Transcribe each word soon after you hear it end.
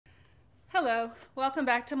Hello, welcome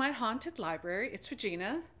back to my haunted library. It's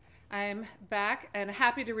Regina. I'm back and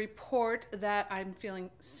happy to report that I'm feeling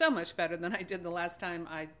so much better than I did the last time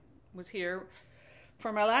I was here.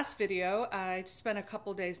 For my last video, I spent a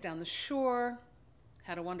couple days down the shore,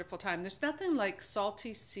 had a wonderful time. There's nothing like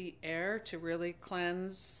salty sea air to really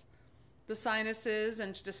cleanse the sinuses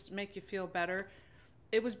and to just make you feel better.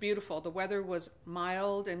 It was beautiful. The weather was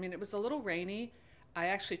mild. I mean, it was a little rainy. I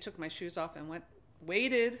actually took my shoes off and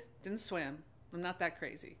waded, didn't swim. I'm not that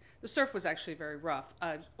crazy. The surf was actually very rough.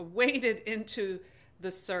 I waded into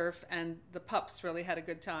the surf and the pups really had a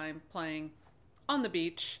good time playing on the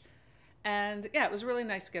beach. And yeah, it was a really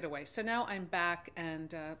nice getaway. So now I'm back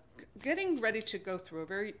and getting ready to go through a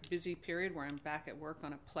very busy period where I'm back at work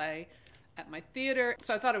on a play at my theater.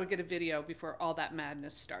 So I thought I would get a video before all that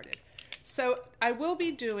madness started. So I will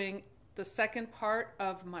be doing the second part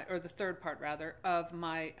of my, or the third part rather, of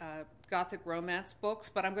my Gothic romance books,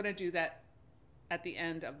 but I'm going to do that at the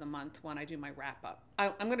end of the month when I do my wrap up.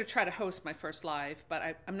 I'm going to try to host my first live, but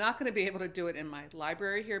I'm not going to be able to do it in my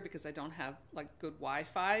library here because I don't have like good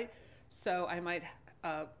Wi-Fi. So I might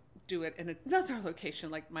do it in another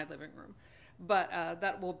location like my living room. But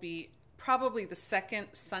that will be probably the second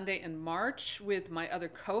Sunday in March with my other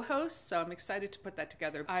co-hosts. So I'm excited to put that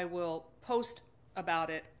together. I will post about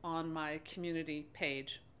it on my community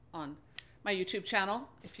page on my YouTube channel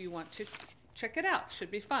if you want to check it out.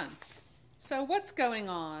 Should be fun. So what's going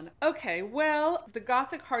on? Okay, well, the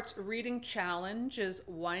Gothic Hearts Reading Challenge is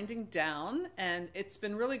winding down and it's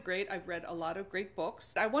been really great. I've read a lot of great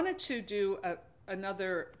books. I wanted to do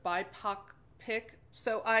another BIPOC pick.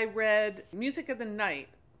 So I read Music of the Night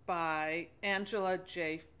by Angela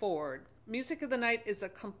J. Ford. Music of the Night is a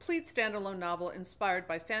complete standalone novel inspired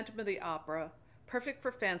by Phantom of the Opera, perfect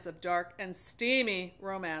for fans of dark and steamy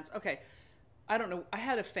romance. Okay, I don't know. I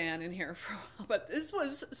had a fan in here for a while, but this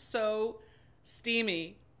was so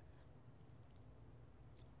steamy.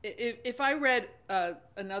 If I read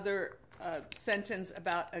another sentence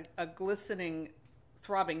about a glistening,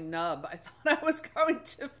 throbbing nub, I thought I was going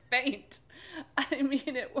to faint. I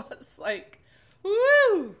mean, it was like,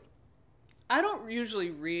 woo! I don't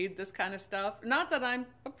usually read this kind of stuff. Not that I'm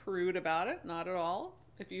a prude about it, not at all.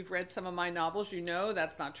 If you've read some of my novels, you know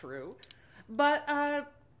that's not true. But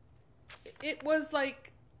it was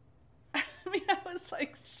like, I mean, I was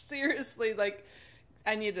like, seriously, like,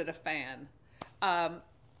 I needed a fan.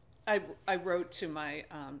 I wrote to my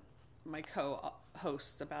my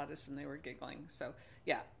co-hosts about this, and they were giggling. So,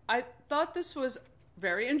 yeah, I thought this was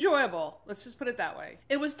very enjoyable. Let's just put it that way.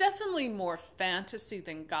 It was definitely more fantasy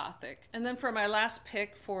than Gothic. And then for my last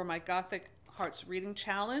pick for my Gothic Hearts Reading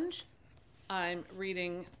Challenge, I'm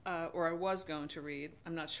reading, or I was going to read,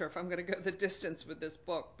 I'm not sure if I'm going to go the distance with this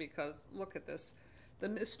book because look at this. The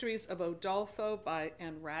Mysteries of Udolpho by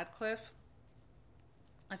Radcliffe.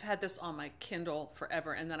 I've had this on my Kindle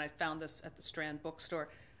forever, and then I found this at the Strand bookstore.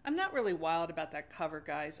 I'm not really wild about that cover,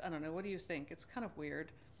 guys. I don't know. What do you think? It's kind of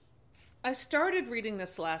weird. I started reading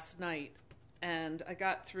this last night, and I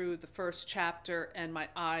got through the first chapter, and my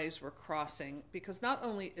eyes were crossing, because not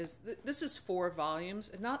only is this is 4 volumes,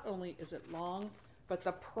 and not only is it long, but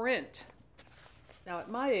the print. Now, at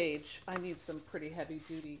my age, I need some pretty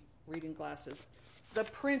heavy-duty reading glasses. The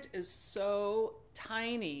print is so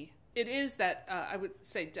tiny. It is that, I would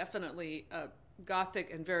say, definitely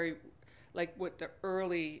Gothic and very, like what the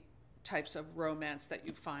early types of romance that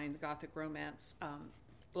you find, Gothic romance,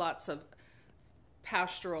 lots of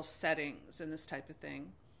pastoral settings and this type of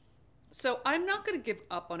thing. So I'm not going to give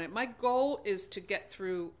up on it. My goal is to get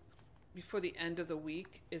through before the end of the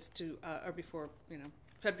week, is to, or before,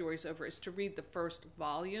 February's over, is to read the first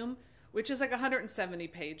volume, which is like 170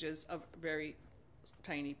 pages of very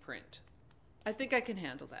tiny print. I think I can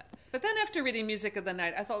handle that. But then after reading Music of the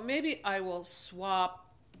Night, I thought maybe I will swap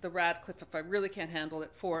the Radcliffe, if I really can't handle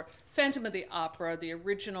it, for Phantom of the Opera, the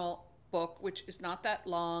original book, which is not that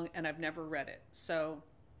long, and I've never read it. So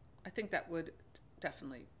I think that would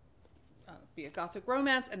definitely be a Gothic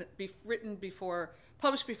romance, and be written before,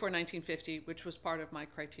 published before 1950, which was part of my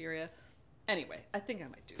criteria. Anyway, I think I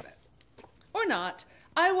might do that. Or not.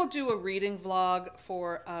 I will do a reading vlog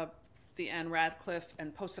for the Anne Radcliffe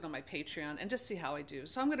and post it on my Patreon and just see how I do.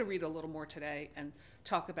 So I'm going to read a little more today and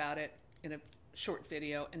talk about it in a short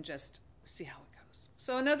video and just see how it goes.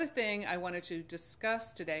 So another thing I wanted to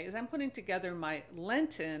discuss today is I'm putting together my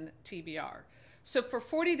Lenten TBR. So for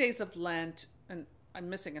 40 days of Lent, and I'm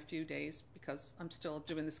missing a few days because I'm still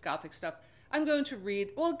doing this Gothic stuff, I'm going to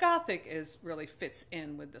read, well, Gothic really fits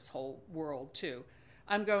in with this whole world too.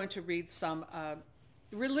 I'm going to read some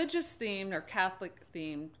religious themed or Catholic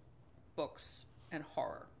themed books and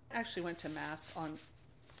horror. I actually went to Mass on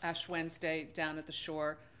Ash Wednesday down at the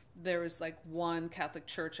shore, there was like one Catholic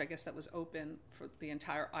church, I guess, that was open for the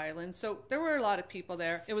entire island. So there were a lot of people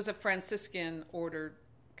there. It was a Franciscan ordered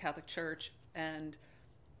Catholic church, and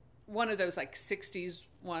one of those like 60s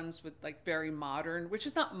ones with like very modern, which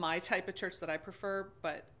is not my type of church that I prefer,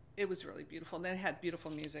 but it was really beautiful. And they had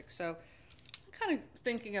beautiful music. So I'm kind of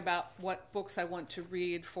thinking about what books I want to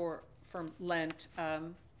read from Lent.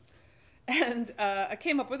 And I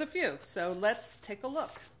came up with a few. So let's take a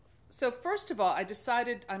look. So first of all, I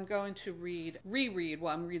decided I'm going to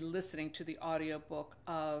I'm re-listening to the audiobook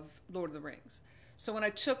of Lord of the Rings. So when I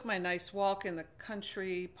took my nice walk in the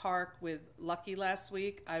country park with Lucky last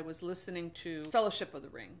week, I was listening to Fellowship of the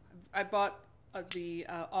Ring. I bought the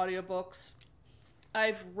audiobooks.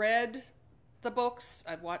 I've read the books,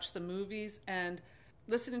 I've watched the movies, and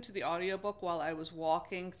listening to the audiobook while I was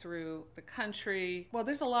walking through the country. Well,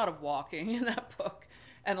 there's a lot of walking in that book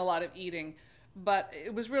and a lot of eating. But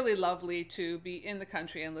it was really lovely to be in the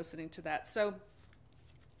country and listening to that. So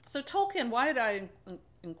Tolkien, why did I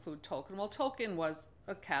include Tolkien? Well, Tolkien was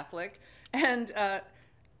a Catholic, and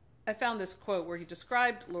I found this quote where he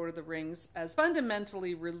described Lord of the Rings as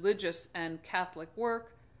fundamentally religious and Catholic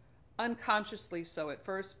work, unconsciously so at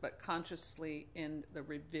first, but consciously in the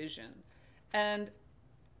revision. And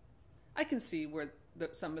I can see where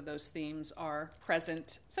some of those themes are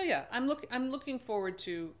present. So yeah, I'm looking forward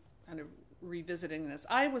to kind of revisiting this.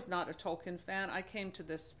 I was not a Tolkien fan. I came to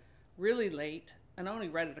this really late and only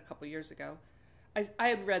read it a couple years ago. I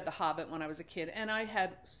had read The Hobbit when I was a kid, and I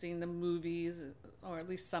had seen the movies, or at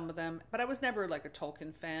least some of them, but I was never like a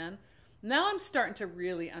Tolkien fan. Now I'm starting to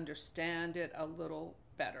really understand it a little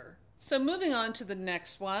better. So moving on to the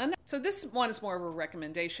next one. So this one is more of a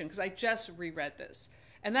recommendation because I just reread this,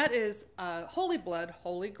 and that is Holy Blood,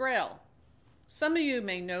 Holy Grail. Some of you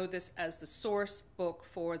may know this as the source book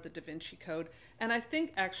for the Da Vinci Code, and I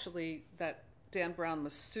think actually that Dan Brown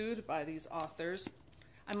was sued by these authors.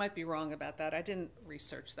 I might be wrong about that. I didn't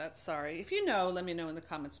research that, sorry. If you know, let me know in the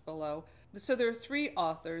comments below. So there are 3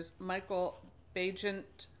 authors, Michael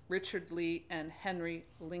Baigent, Richard Leigh, and Henry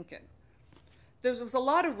Lincoln. There was a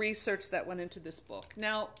lot of research that went into this book.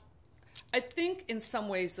 Now, I think in some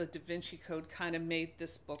ways the Da Vinci Code kind of made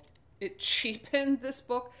this book, it cheapened this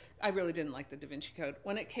book. I really didn't like the Da Vinci Code.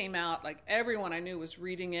 When it came out, like everyone I knew was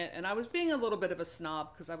reading it, and I was being a little bit of a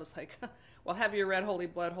snob because I was like, well, have you read Holy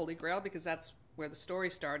Blood, Holy Grail? Because that's where the story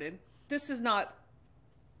started. This is not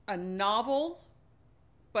a novel,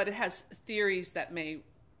 but it has theories that may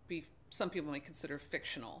be, some people may consider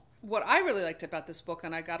fictional. What I really liked about this book,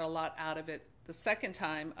 and I got a lot out of it the second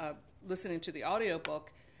time listening to the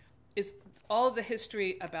audiobook, is all of the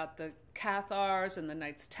history about the Cathars and the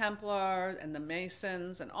Knights Templar and the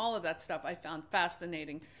Masons and all of that stuff I found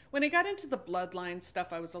fascinating. When I got into the bloodline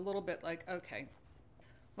stuff, I was a little bit like, okay.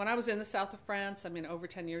 When I was in the south of France, over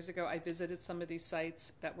 10 years ago, I visited some of these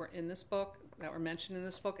sites that were in this book, that were mentioned in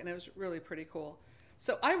this book, and it was really pretty cool.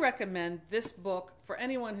 So I recommend this book for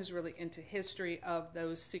anyone who's really into history of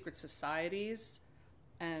those secret societies,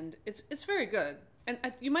 and it's very good. And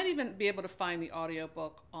you might even be able to find the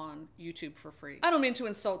audiobook on YouTube for free. I don't mean to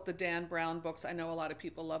insult the Dan Brown books. I know a lot of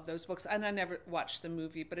people love those books, and I never watched the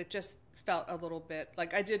movie, but it just felt a little bit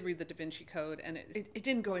like I did read the Da Vinci Code, and it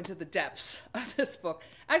didn't go into the depths of this book.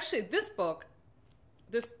 Actually, this book,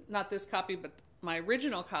 not this copy, but my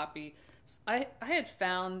original copy, I had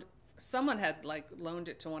found, someone had like loaned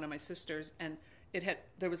it to one of my sisters, and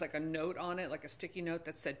there was like a note on it, like a sticky note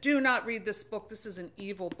that said, do not read this book. This is an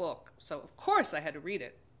evil book. So of course I had to read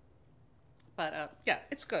it. But yeah,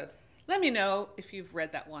 it's good. Let me know if you've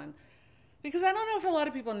read that one, because I don't know if a lot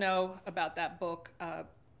of people know about that book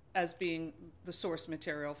as being the source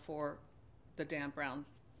material for the Dan Brown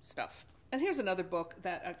stuff. And here's another book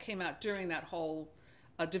that came out during that whole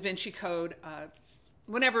Da Vinci Code.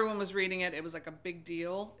 When everyone was reading it, it was like a big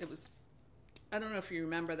deal. It was, I don't know if you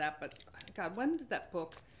remember that, but God, when did that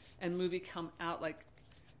book and movie come out? Like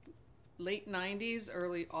late 90s,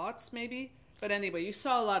 early aughts maybe? But anyway, you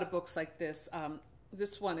saw a lot of books like this.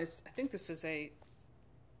 This one is, I think this is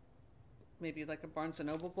maybe like a Barnes &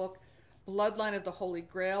 Noble book. Bloodline of the Holy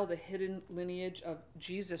Grail, The Hidden Lineage of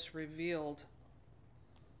Jesus Revealed.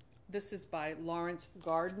 This is by Lawrence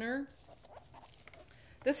Gardner.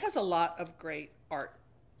 This has a lot of great art.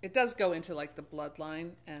 It does go into like the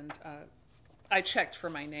bloodline, and I checked for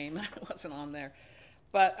my name and it wasn't on there.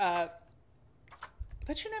 But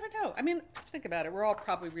you never know. Think about it. We're all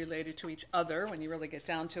probably related to each other when you really get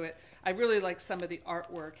down to it. I really like some of the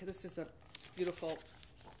artwork. This is a beautiful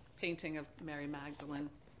painting of Mary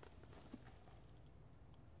Magdalene.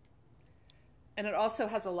 And it also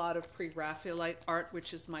has a lot of pre-Raphaelite art,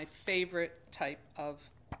 which is my favorite type of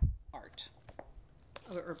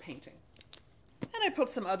or painting. And I put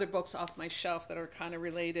some other books off my shelf that are kind of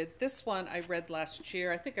related. This one I read last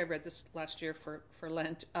year. I think I read this last year for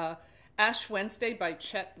Lent. Ash Wednesday by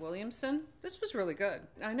Chet Williamson. This was really good.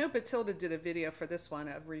 I know Batilda did a video for this one,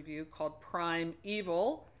 a review called Prime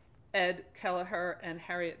Evil. Ed Kelleher and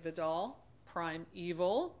Harriet Vidal. Prime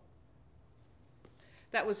Evil.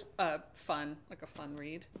 That was fun, like a fun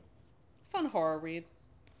read. Fun horror read.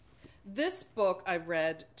 This book I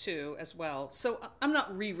read too as well. So I'm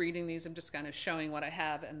not rereading these. I'm just kind of showing what I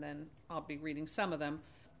have, and then I'll be reading some of them.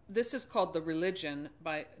 This is called The Religion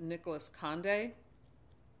by Nicholas Conde.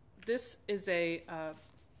 This is a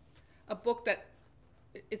book that,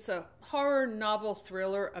 it's a horror novel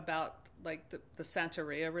thriller about like the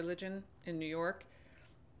Santeria religion in New York.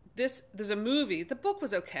 There's a movie. The book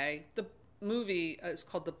was okay. The movie is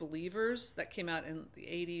called The Believers, that came out in the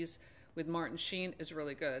 80s with Martin Sheen. Is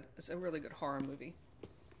really good. It's a really good horror movie.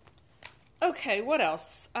 Okay, what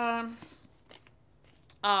else?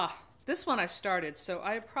 This one I started, so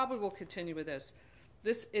I probably will continue with this.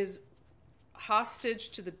 This is Hostage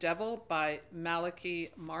to the Devil by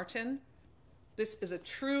Malachi Martin. This is a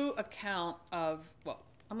true account of, well,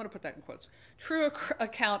 I'm going to put that in quotes, true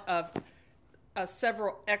account of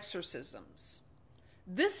several exorcisms.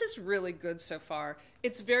 This is really good so far.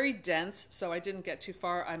 It's very dense, so I didn't get too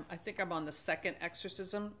far. I think I'm on the second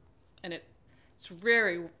exorcism, and it's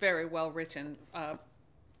very, very well written.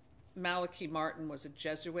 Malachi Martin was a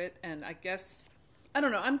Jesuit, and I guess, I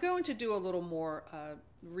don't know, I'm going to do a little more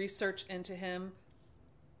research into him,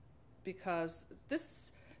 because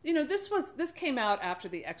this came out after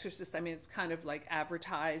The Exorcist. I mean, it's kind of like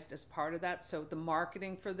advertised as part of that, so the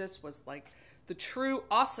marketing for this was like the true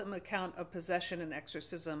awesome account of possession and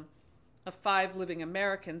exorcism of 5 living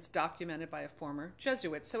Americans documented by a former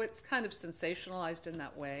Jesuit. So it's kind of sensationalized in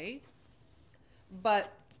that way.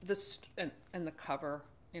 But and the cover,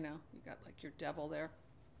 you got like your devil there.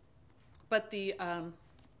 But the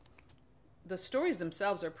stories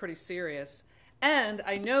themselves are pretty serious. And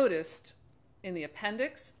I noticed in the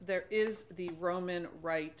appendix, there is the Roman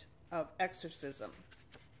rite of exorcism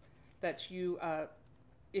that you,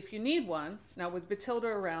 if you need one, now with Batilda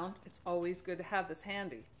around, it's always good to have this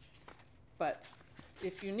handy. But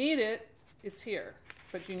if you need it, it's here.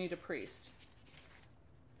 But you need a priest.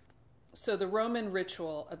 So the Roman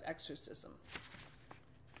ritual of exorcism.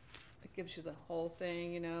 It gives you the whole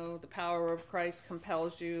thing, the power of Christ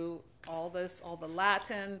compels you, all this, all the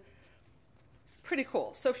Latin. Pretty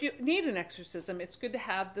cool. So if you need an exorcism, it's good to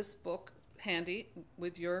have this book handy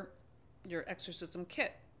with your exorcism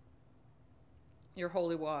kit. Your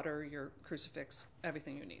holy water, your crucifix,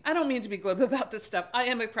 everything you need. I don't mean to be glib about this stuff. I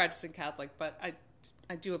am a practicing Catholic, but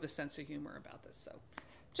I do have a sense of humor about this, so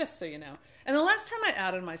just so you know. And the last time I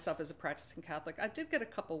outed myself as a practicing Catholic, I did get a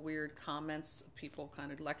couple weird comments of people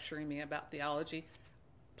kind of lecturing me about theology.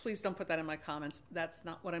 Please don't put that in my comments. That's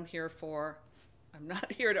not what I'm here for. I'm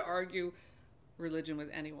not here to argue religion with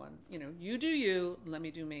anyone. You do you, let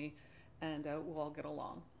me do me, and we'll all get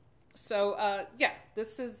along. So,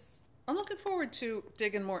 I'm looking forward to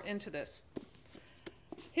digging more into this.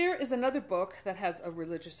 Here is another book that has a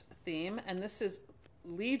religious theme, and this is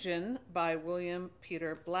Legion by William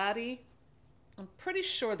Peter Blatty. I'm pretty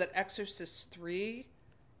sure that Exorcist 3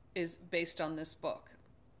 is based on this book.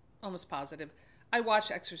 Almost positive. I watched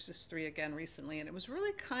Exorcist 3 again recently, and it was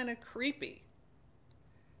really kind of creepy.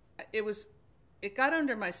 It got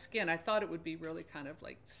under my skin. I thought it would be really kind of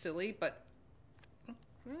like silly, but it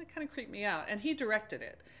really kind of creeped me out. And he directed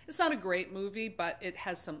it. It's not a great movie, but it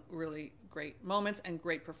has some really great moments and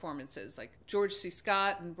great performances, like George C.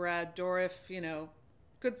 Scott and Brad Dourif,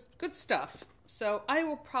 good stuff. So I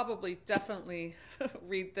will probably definitely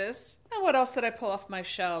read this. And what else did I pull off my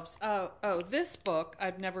shelves? Oh, this book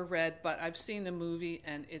I've never read, but I've seen the movie,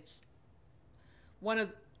 and it's one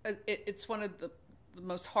of the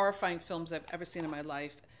most horrifying films I've ever seen in my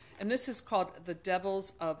life. And this is called The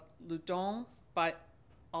Devils of Loudun by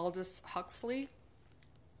Aldous Huxley.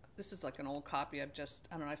 This is like an old copy. I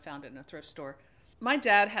found it in a thrift store. My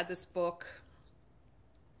dad had this book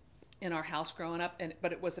in our house growing up,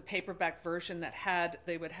 but it was a paperback version that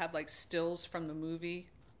they would have like stills from the movie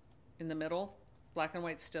in the middle, black and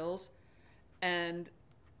white stills. And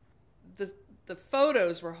the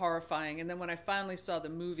photos were horrifying. And then when I finally saw the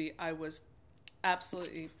movie, I was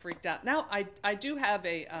absolutely freaked out. Now I do have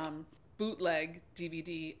a bootleg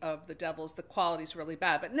DVD of The Devils. The quality's really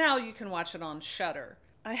bad, but now you can watch it on Shudder.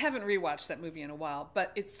 I haven't rewatched that movie in a while,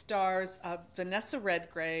 but it stars Vanessa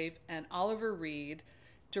Redgrave and Oliver Reed,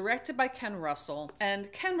 directed by Ken Russell.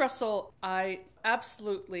 And Ken Russell, I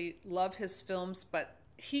absolutely love his films, but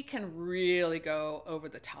he can really go over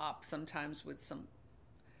the top sometimes with some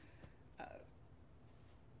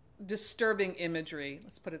disturbing imagery.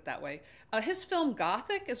 Let's put it that way. His film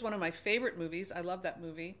Gothic is one of my favorite movies. I love that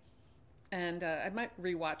movie. And I might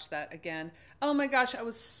rewatch that again. Oh my gosh, I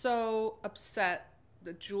was so upset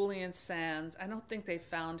that Julian Sands, I don't think they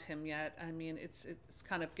found him yet. I mean, it's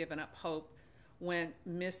kind of given up hope. Went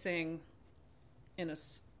missing in a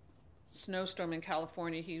snowstorm in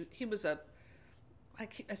California. He was I'm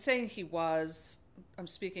saying he was, I'm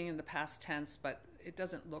speaking in the past tense, but it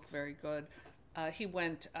doesn't look very good. He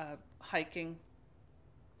went hiking,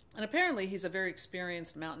 and apparently he's a very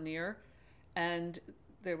experienced mountaineer, and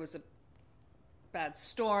there was a bad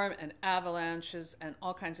storm and avalanches and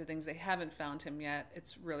all kinds of things. They haven't found him yet.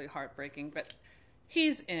 It's really heartbreaking, but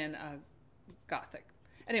he's in Gothic.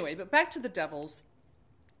 Anyway, but back to the Devils.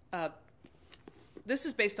 This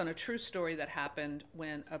is based on a true story that happened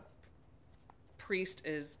when a priest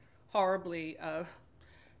is horribly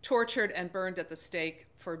tortured and burned at the stake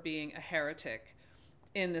for being a heretic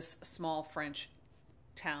in this small French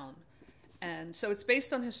town. And so it's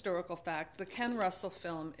based on historical fact. The Ken Russell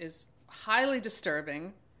film is highly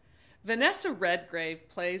disturbing. Vanessa Redgrave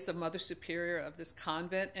plays the Mother Superior of this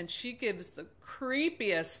convent, and she gives the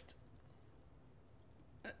creepiest,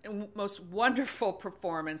 most wonderful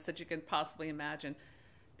performance that you can possibly imagine.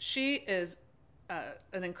 She is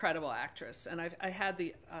an incredible actress, and I had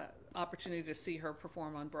the opportunity to see her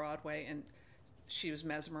perform on Broadway, and she was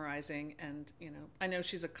mesmerizing. And I know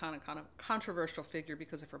she's a kind of controversial figure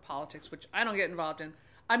because of her politics, which I don't get involved in.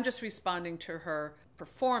 I'm just responding to her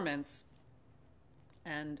performance,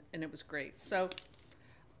 and it was great. So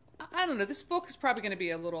I don't know, this book is probably going to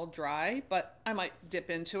be a little dry, but I might dip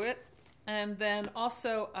into it. And then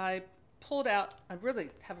also I pulled out, I really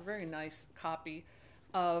have a very nice copy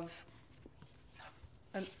of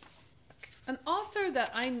an author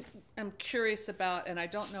that I am curious about, and I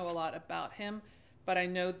don't know a lot about him, but I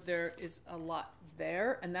know there is a lot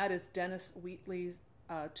there, and that is Dennis Wheatley's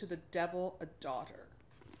To the Devil, a Daughter.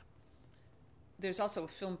 There's also a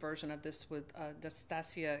film version of this with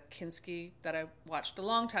Nastasia Kinski that I watched a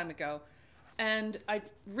long time ago. And I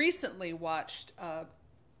recently watched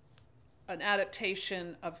an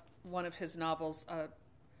adaptation of one of his novels,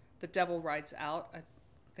 The Devil Rides Out, I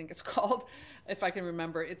think it's called, if I can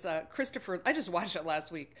remember. It's Christopher, I just watched it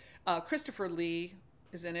last week. Christopher Leigh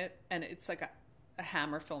is in it, and it's like a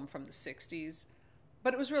Hammer film from the 60s.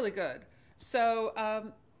 But it was really good.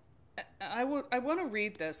 So I want to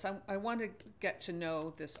read this. I want to get to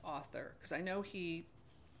know this author, because I know he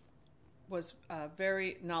was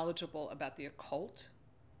very knowledgeable about the occult,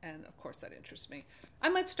 and of course that interests me. I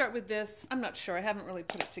might start with this. I'm not sure. I haven't really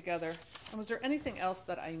put it together. And was there anything else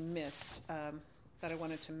that I missed that I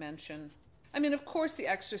wanted to mention? I mean, of course, The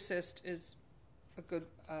Exorcist is a good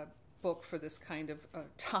book for this kind of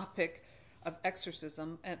topic of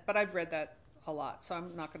exorcism, but I've read that a lot, so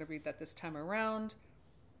I'm not going to read that this time around.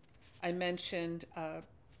 I mentioned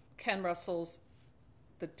Ken Russell's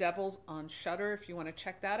The Devils on Shudder, if you want to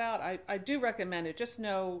check that out. I do recommend it. Just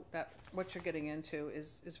know that what you're getting into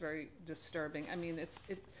is very disturbing. I mean,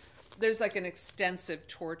 there's like an extensive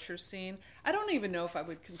torture scene. I don't even know if I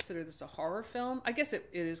would consider this a horror film. I guess it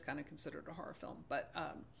is kind of considered a horror film, but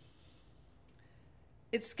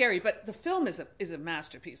it's scary. But the film is a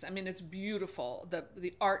masterpiece. I mean, it's beautiful.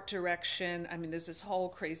 The art direction. I mean, there's this whole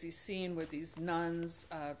crazy scene where these nuns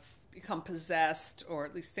become possessed, or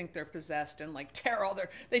at least think they're possessed, and like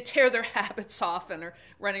they tear their habits off and are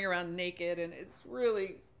running around naked, and it's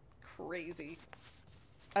really crazy.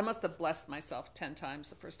 I must have blessed myself 10 times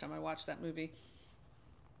the first time I watched that movie.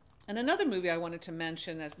 And another movie I wanted to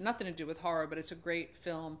mention has nothing to do with horror, but it's a great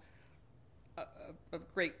film, a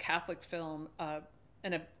great Catholic film,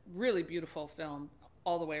 and a really beautiful film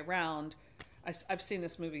all the way around. I've seen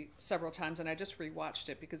this movie several times, and I just rewatched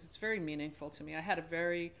it because it's very meaningful to me. I had a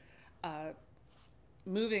very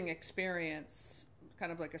moving experience,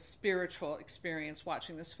 kind of like a spiritual experience,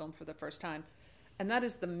 watching this film for the first time. And that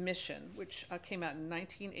is The Mission, which came out in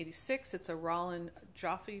 1986. It's a Roland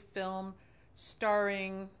Joffé film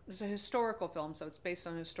it's a historical film, so it's based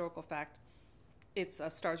on historical fact. It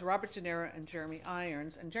stars Robert De Niro and Jeremy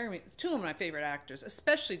Irons. And two of my favorite actors,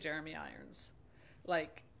 especially Jeremy Irons.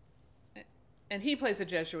 And he plays a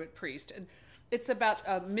Jesuit priest. And it's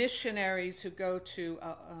about missionaries who go to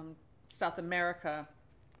South America,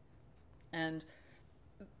 and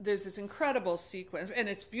there's this incredible sequence, and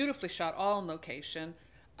it's beautifully shot, all on location,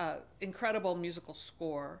 incredible musical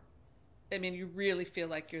score. I mean, you really feel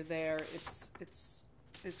like you're there. It's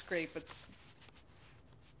great, but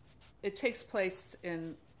it takes place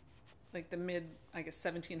in like the mid, I guess,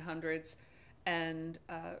 1700s, and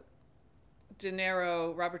Robert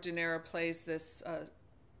De Niro plays this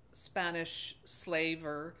Spanish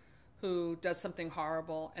slaver who does something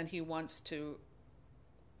horrible, and he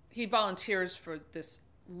volunteers for this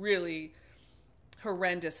really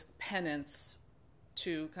horrendous penance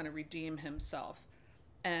to kind of redeem himself.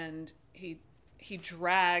 And he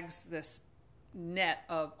drags this net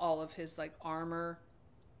of all of his like armor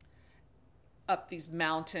up these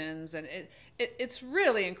mountains, and it's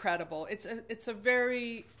really incredible. It's a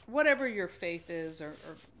very, whatever your faith is or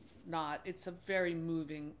not, it's a very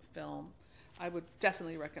moving film. I would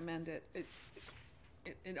definitely recommend it.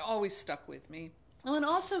 It always stuck with me. Oh, and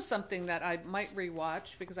also something that I might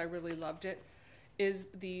rewatch because I really loved it is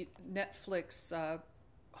the Netflix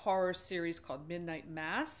horror series called Midnight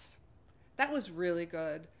Mass. That was really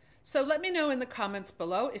good. So let me know in the comments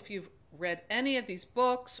below if you've read any of these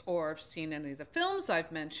books or have seen any of the films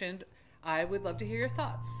I've mentioned. I would love to hear your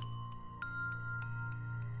thoughts.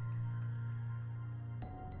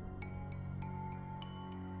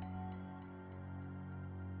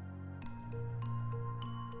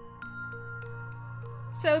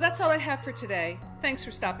 So that's all I have for today. Thanks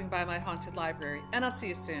for stopping by my haunted library, and I'll see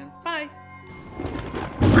you soon. Bye!